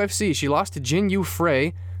 in the UFC. She lost to Jin Yu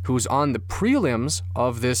Frey, who's on the prelims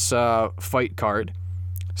of this fight card.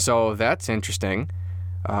 So that's interesting.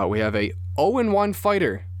 We have a 0-1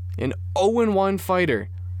 fighter,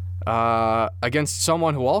 against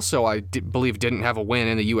someone who also, I believe, didn't have a win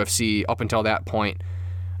in the UFC up until that point.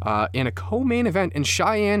 In a co-main event, and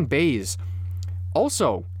Cheyenne Bays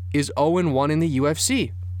also is 0-1 in the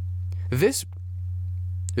UFC.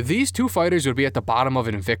 These two fighters would be at the bottom of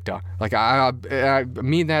Invicta. Like, I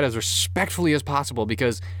mean that as respectfully as possible,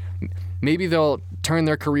 because maybe they'll turn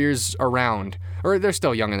their careers around, or they're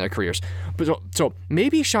still young in their careers. But so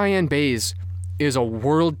maybe Cheyenne Bays is a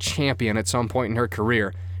world champion at some point in her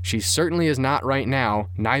career. She certainly is not right now.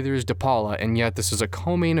 Neither is DePaula, and yet this is a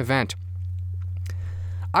co-main event.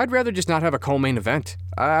 I'd rather just not have a co-main event.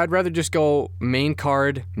 I'd rather just go main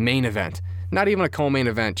card, main event. Not even a co-main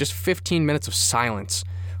event, just 15 minutes of silence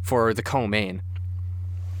for the co-main.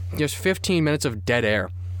 Just 15 minutes of dead air.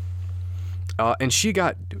 And she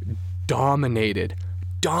got dominated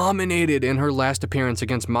in her last appearance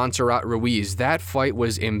against Montserrat Ruiz. That fight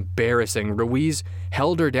was embarrassing. Ruiz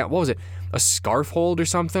held her down. What was it? A scarf hold or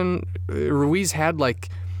something? Ruiz had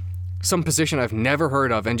some position I've never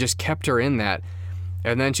heard of and just kept her in that.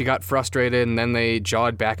 And then she got frustrated, and then they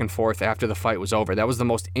jawed back and forth after the fight was over. That was the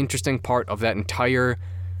most interesting part of that entire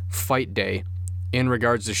fight day in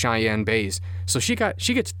regards to Cheyenne Bays. So she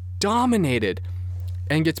gets dominated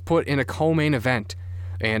and gets put in a co-main event.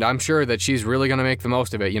 And I'm sure that she's really going to make the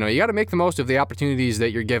most of it. You got to make the most of the opportunities that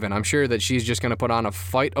you're given. I'm sure that she's just going to put on a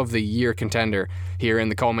fight of the year contender here in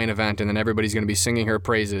the co-main event, and then everybody's going to be singing her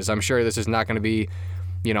praises. I'm sure this is not going to be,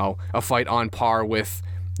 a fight on par with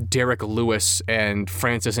Derek Lewis and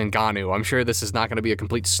Francis Ngannou. I'm sure this is not going to be a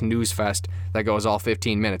complete snooze fest that goes all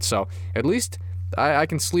 15 minutes. So at least I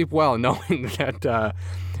can sleep well knowing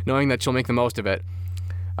that she'll make the most of it.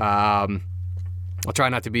 I'll try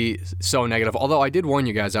not to be so negative. Although I did warn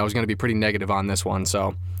you guys I was going to be pretty negative on this one.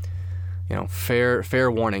 So,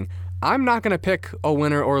 fair warning. I'm not going to pick a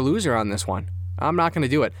winner or loser on this one. I'm not going to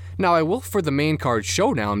do it. Now, I will for the main card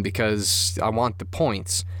showdown because I want the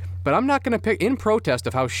points. But I'm not going to pick, in protest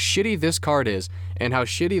of how shitty this card is and how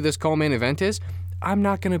shitty this co-main event is, I'm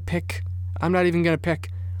not even going to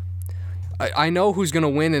pick. I know who's going to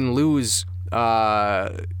win and lose.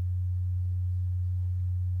 Well,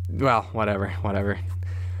 whatever. We're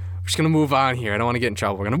just going to move on here. I don't want to get in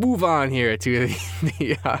trouble. We're going to move on here to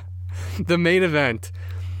the main event.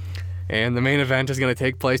 And the main event is going to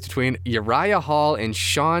take place between Uriah Hall and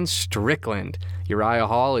Sean Strickland. Uriah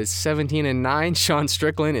Hall is 17-9. Sean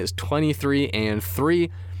Strickland is 23-3.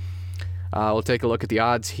 We'll take a look at the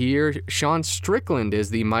odds here. Sean Strickland is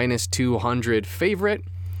the minus 200 favorite.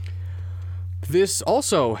 This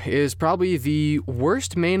also is probably the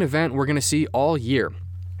worst main event we're going to see all year.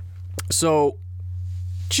 So,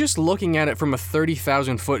 just looking at it from a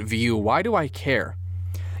 30,000-foot view, why do I care?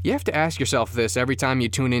 You have to ask yourself this every time you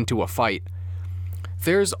tune into a fight.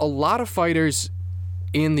 There's a lot of fighters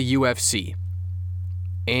in the UFC,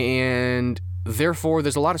 and therefore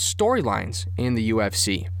there's a lot of storylines in the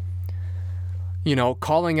UFC. You know,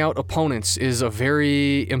 calling out opponents is a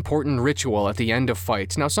very important ritual at the end of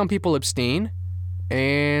fights. Now, some people abstain,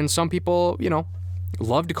 and some people, you know,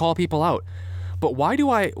 love to call people out. But why do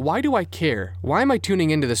I care? Why am I tuning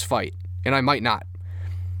into this fight? And I might not.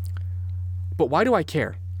 But why do I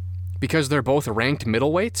care? Because they're both ranked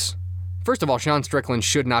middleweights? First of all, Sean Strickland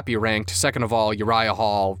should not be ranked. Second of all, Uriah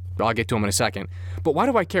Hall, I'll get to him in a second. But why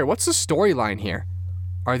do I care? What's the storyline here?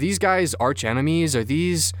 Are these guys arch enemies? Are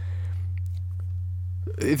these...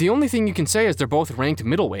 The only thing you can say is they're both ranked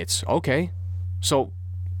middleweights. Okay. So,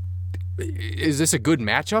 is this a good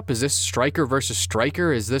matchup? Is this striker versus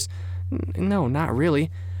striker? Is this... No, not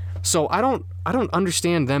really. So I don't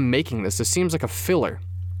understand them making this. This seems like a filler.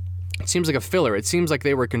 It seems like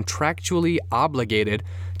they were contractually obligated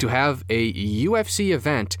to have a UFC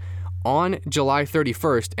event on July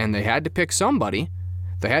 31st, and they had to pick somebody.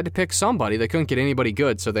 They couldn't get anybody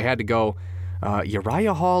good, so they had to go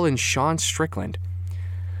Uriah Hall and Sean Strickland.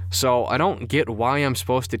 So I don't get why I'm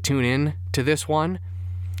supposed to tune in to this one.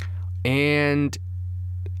 And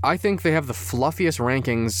I think they have the fluffiest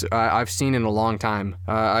rankings I've seen in a long time.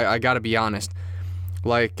 I gotta be honest.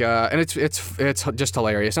 Like, and it's just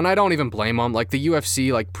hilarious. And I don't even blame them. Like, the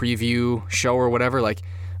UFC, like, preview show or whatever, like,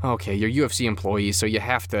 okay, you're UFC employees, so you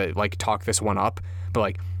have to, like, talk this one up. But,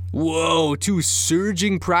 like, whoa, two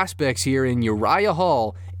surging prospects here in Uriah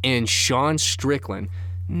Hall and Sean Strickland.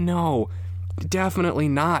 No, definitely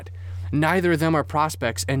not. Neither of them are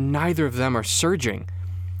prospects, and neither of them are surging.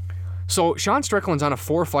 So, Sean Strickland's on a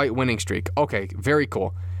 4-fight winning streak. Okay, very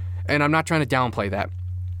cool. And I'm not trying to downplay that.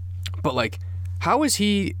 But, like, how is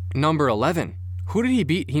he number 11? Who did he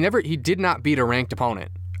beat? He did not beat a ranked opponent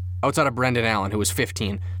outside of Brendan Allen, who was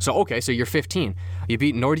 15. So, okay, so you're 15. You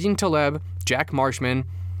beat Nordine Taleb, Jack Marshman.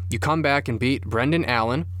 You come back and beat Brendan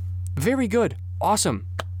Allen. Very good. Awesome.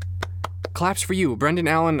 Claps for you. Brendan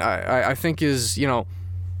Allen, I think is, you know,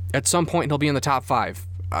 at some point he'll be in the top 5.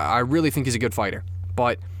 I really think he's a good fighter.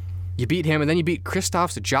 But you beat him, and then you beat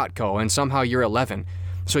Krzysztof Jotko, and somehow you're 11.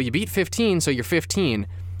 So you beat 15, so you're 15.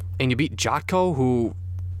 And you beat Jotko, who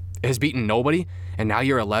has beaten nobody, and now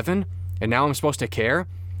you're 11, and now I'm supposed to care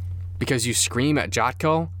because you scream at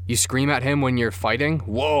Jotko? You scream at him when you're fighting?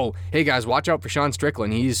 Whoa. Hey, guys, watch out for Sean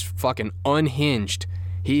Strickland. He's fucking unhinged.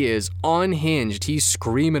 He is unhinged. He's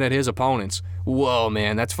screaming at his opponents. Whoa,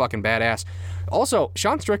 man, that's fucking badass. Also,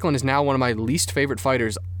 Sean Strickland is now one of my least favorite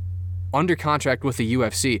fighters under contract with the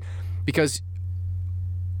UFC because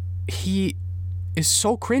he is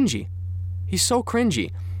so cringy. He's so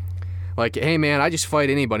cringy. Like, hey, man, I just fight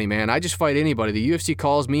anybody, man. I just fight anybody. The UFC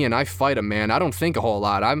calls me and I fight them, man. I don't think a whole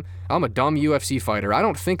lot. I'm a dumb UFC fighter. I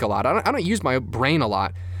don't think a lot. I don't use my brain a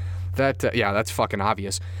lot. Yeah, that's fucking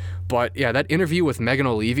obvious. But, yeah, that interview with Megan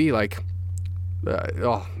O'Leary, like,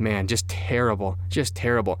 oh, man, just terrible. Just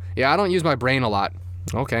terrible. Yeah, I don't use my brain a lot.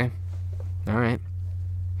 Okay. All right.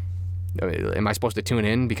 Am I supposed to tune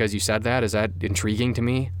in because you said that? Is that intriguing to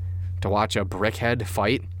me to watch a brickhead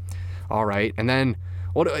fight? All right. And then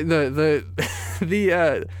what the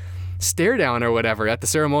stare down or whatever at the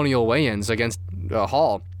ceremonial weigh-ins against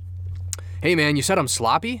Hall. Hey, man, you said I'm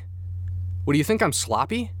sloppy? What, do you think I'm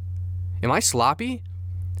sloppy? Am I sloppy?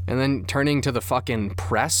 And then turning to the fucking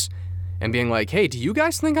press and being like, hey, do you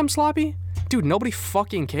guys think I'm sloppy? Dude, nobody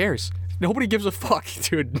fucking cares. Nobody gives a fuck,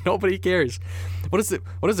 dude. Nobody cares. What is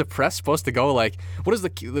the press supposed to go like? What is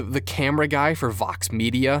the camera guy for Vox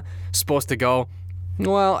Media supposed to go?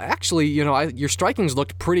 Well, actually, you know, your striking's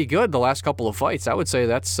looked pretty good the last couple of fights. I would say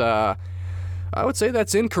that's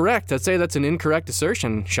incorrect. I'd say that's an incorrect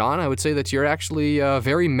assertion, Sean. I would say that you're actually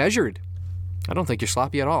very measured. I don't think you're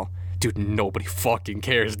sloppy at all. Dude, nobody fucking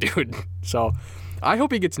cares, dude. So, I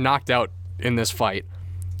hope he gets knocked out in this fight.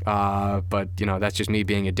 But, you know, that's just me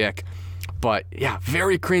being a dick. But, yeah,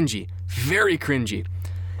 very cringy. Very cringy.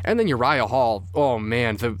 And then Uriah Hall, oh,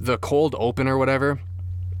 man, the cold open or whatever.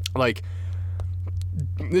 Like,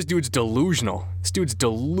 this dude's delusional.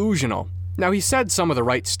 Now, he said some of the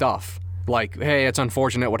right stuff. Like, hey, it's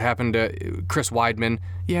unfortunate what happened to Chris Weidman.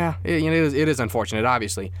 Yeah, it is unfortunate,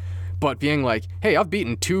 obviously. But being like, hey, I've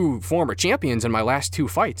beaten 2 former champions in my last 2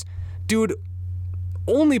 fights. Dude,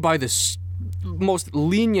 only by the most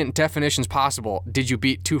lenient definitions possible did you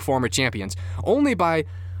beat 2 former champions. Only by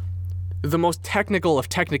the most technical of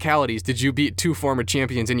technicalities did you beat 2 former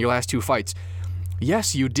champions in your last 2 fights.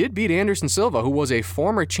 Yes, you did beat Anderson Silva, who was a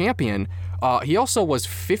former champion He also was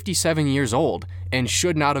 57 years old and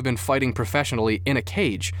should not have been fighting professionally in a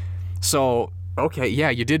cage. So, okay, yeah,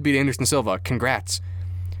 you did beat Anderson Silva. Congrats.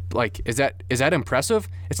 Like, is that impressive?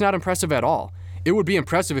 It's not impressive at all. It would be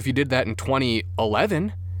impressive if you did that in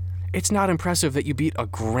 2011. It's not impressive that you beat a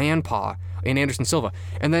grandpa in Anderson Silva.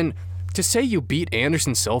 And then to say you beat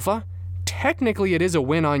Anderson Silva, technically it is a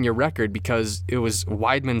win on your record because it was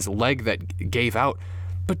Weidman's leg that gave out.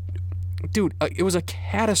 But, dude, it was a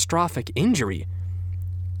catastrophic injury.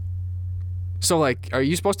 So, like, are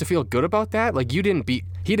you supposed to feel good about that? Like, he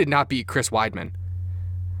did not beat Chris Weidman.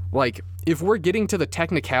 Like, if we're getting to the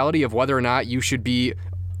technicality of whether or not you should be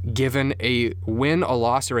given a win, a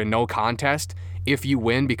loss, or a no contest if you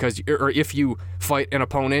win or if you fight an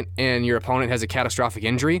opponent and your opponent has a catastrophic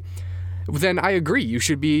injury, then I agree, you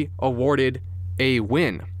should be awarded a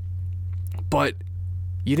win. But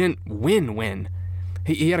you didn't win.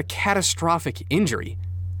 He had a catastrophic injury.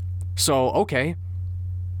 So, okay.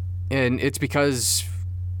 And it's because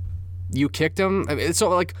you kicked him. So,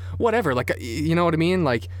 like, whatever. Like, you know what I mean?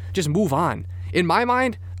 Like, just move on. In my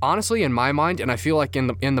mind, honestly, and I feel like in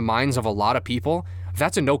the minds of a lot of people,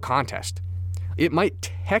 that's a no contest. It might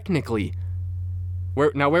technically...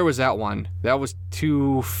 Where was that one? That was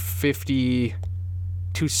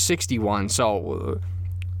 261. So...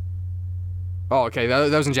 Oh, okay, that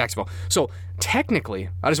was in Jacksonville. So, technically,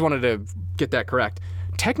 I just wanted to get that correct.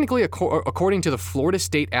 Technically, according to the Florida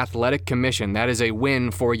State Athletic Commission, that is a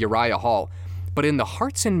win for Uriah Hall. But in the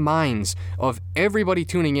hearts and minds of everybody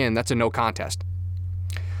tuning in, that's a no contest.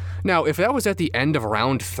 Now, if that was at the end of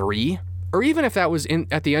round 3, or even if that was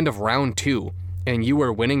at the end of round 2, and you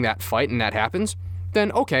were winning that fight and that happens,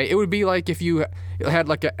 then okay, it would be like if you had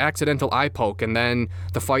like an accidental eye poke and then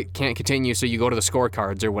the fight can't continue, so you go to the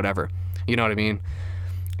scorecards or whatever. You know what I mean?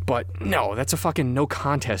 But no, that's a fucking no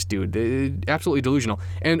contest, dude. Absolutely delusional.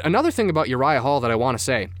 And another thing about Uriah Hall that I want to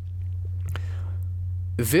say,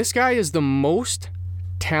 this guy is the most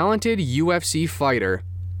talented UFC fighter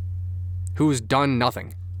who's done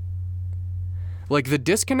nothing. Like, the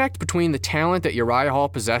disconnect between the talent that Uriah Hall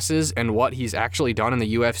possesses and what he's actually done in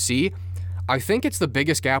the UFC, I think it's the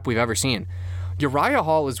biggest gap we've ever seen. Uriah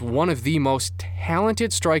Hall is one of the most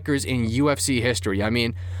talented strikers in UFC history. I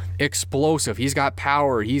mean, explosive. He's got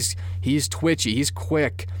power. He's twitchy. He's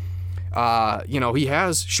quick. He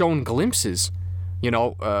has shown glimpses,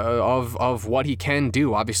 of what he can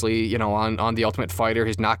do. Obviously, on The Ultimate Fighter,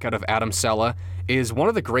 his knockout of Adam Sella is one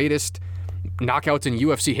of the greatest knockouts in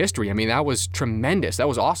UFC history. I mean, that was tremendous. That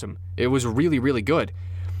was awesome. It was really, really good.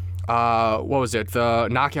 What was it? The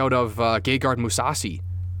knockout of Gegard Mousasi.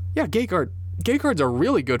 Yeah, Gegard's a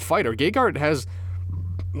really good fighter. Gegard has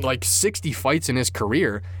like 60 fights in his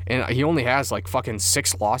career, and he only has like fucking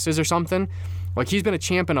 6 losses or something. Like, he's been a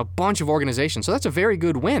champ in a bunch of organizations, so that's a very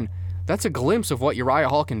good win. That's a glimpse of what Uriah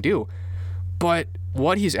Hall can do. But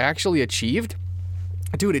what he's actually achieved,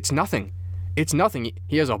 dude, it's nothing. It's nothing.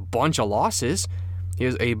 He has a bunch of losses.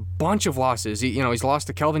 He's lost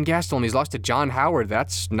to Kelvin Gastelum. He's lost to John Howard.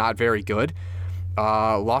 That's not very good.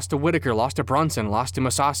 Lost to Whitaker, lost to Brunson, lost to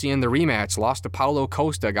Mousasi in the rematch, lost to Paulo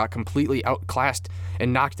Costa, got completely outclassed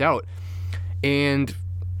and knocked out. And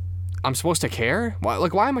I'm supposed to care?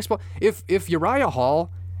 Why am I supposed... If Uriah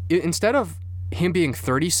Hall, instead of him being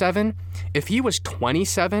 37, if he was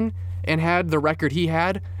 27 and had the record he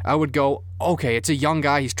had, I would go, okay, it's a young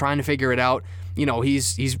guy, he's trying to figure it out.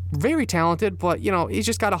 He's very talented, but, he's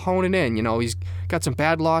just got to hone it in. He's got some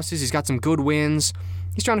bad losses, he's got some good wins.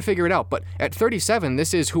 He's trying to figure it out. But at 37,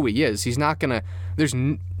 this is who he is. He's not going to...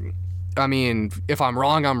 if I'm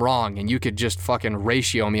wrong, I'm wrong, and you could just fucking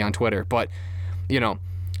ratio me on Twitter. But,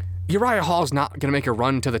 Uriah Hall's not going to make a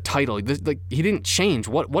run to the title. He didn't change.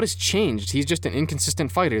 What has changed? He's just an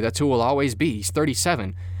inconsistent fighter. That's who he'll always be. He's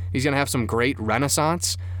 37. He's going to have some great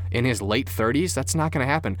renaissance in his late 30s. That's not going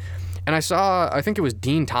to happen. And I think it was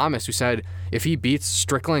Dean Thomas who said if he beats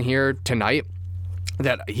Strickland here tonight,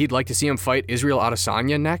 that he'd like to see him fight Israel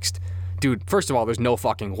Adesanya next. Dude, first of all, there's no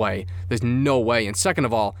fucking way. There's no way. And second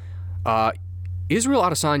of all, Israel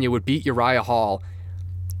Adesanya would beat Uriah Hall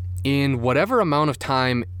in whatever amount of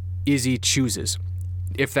time Izzy chooses.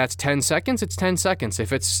 If that's 10 seconds, it's 10 seconds.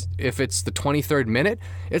 If it's the 23rd minute,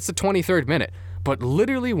 it's the 23rd minute. But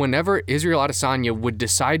literally whenever Israel Adesanya would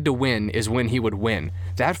decide to win is when he would win.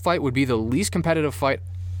 That fight would be the least competitive fight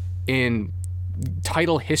in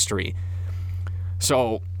title history.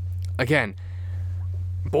 So, again,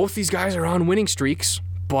 both these guys are on winning streaks,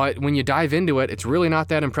 but when you dive into it, it's really not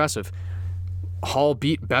that impressive. Hall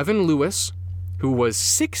beat Bevan Lewis, who was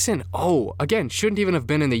 6-0. Again, shouldn't even have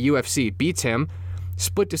been in the UFC. Beats him.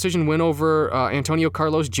 Split decision win over Antonio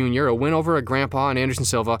Carlos Jr., a win over a grandpa and Anderson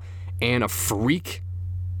Silva, and a freak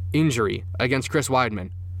injury against Chris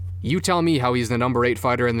Weidman. You tell me how he's the number 8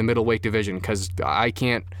 fighter in the middleweight division, because I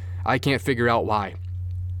can't figure out why.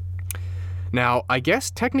 Now, I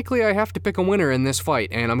guess technically I have to pick a winner in this fight,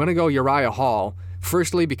 and I'm going to go Uriah Hall.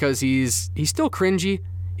 Firstly, because he's still cringy.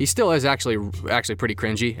 He still is actually pretty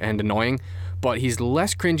cringy and annoying, but he's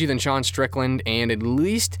less cringy than Sean Strickland, and at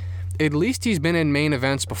least he's been in main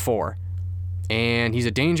events before. And he's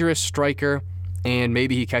a dangerous striker, and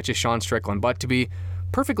maybe he catches Sean Strickland. But to be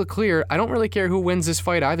perfectly clear, I don't really care who wins this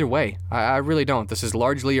fight either way. I really don't. This is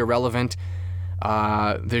largely irrelevant.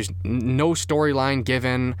 There's no storyline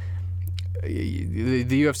given.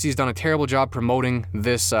 The UFC's done a terrible job promoting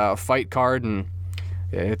this fight card, and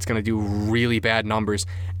it's going to do really bad numbers.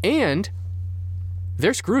 And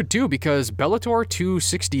they're screwed too, because Bellator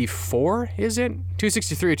 264, is it?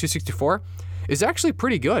 263 or 264? Is actually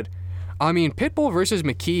pretty good. I mean, Pitbull versus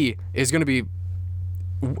McKee is going to be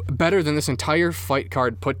better than this entire fight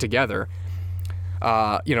card put together.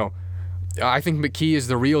 I think McKee is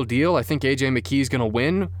the real deal. I think AJ McKee is going to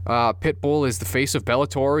win. Pitbull is the face of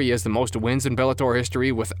Bellator. He has the most wins in Bellator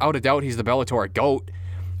history. Without a doubt, he's the Bellator GOAT.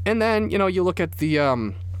 And then, you look at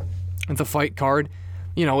the fight card.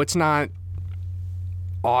 It's not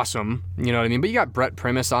awesome. You know what I mean? But you got Brett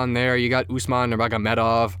Primus on there. You got Usman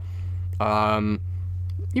Nurmagomedov.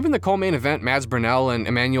 Even the co-main event, Mads Burnell and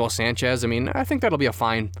Emmanuel Sanchez. I mean, I think that'll be a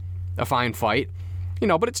fine fight.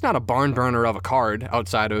 But it's not a barn burner of a card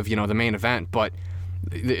outside of, the main event. But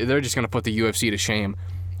they're just going to put the UFC to shame.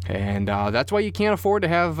 And that's why you can't afford to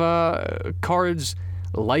have cards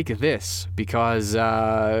like this. Because, you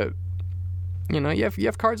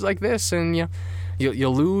have cards like this, and you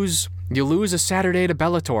lose a Saturday to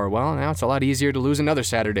Bellator. Well, now it's a lot easier to lose another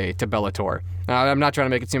Saturday to Bellator. I'm not trying to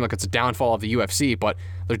make it seem like it's a downfall of the UFC, but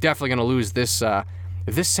they're definitely going to lose this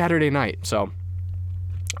Saturday night. So,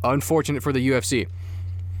 unfortunate for the UFC.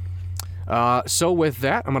 So with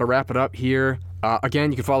that, I'm going to wrap it up here.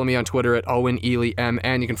 Again, you can follow me on Twitter at Owen Ely M,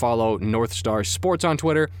 and you can follow North Star Sports on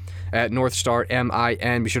Twitter at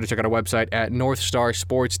northstarmin. Be sure to check out our website at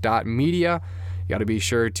northstarsports.media. You got to be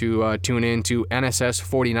sure to tune in to NSS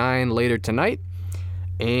 49 later tonight.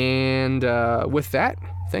 And with that,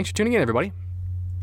 thanks for tuning in, everybody.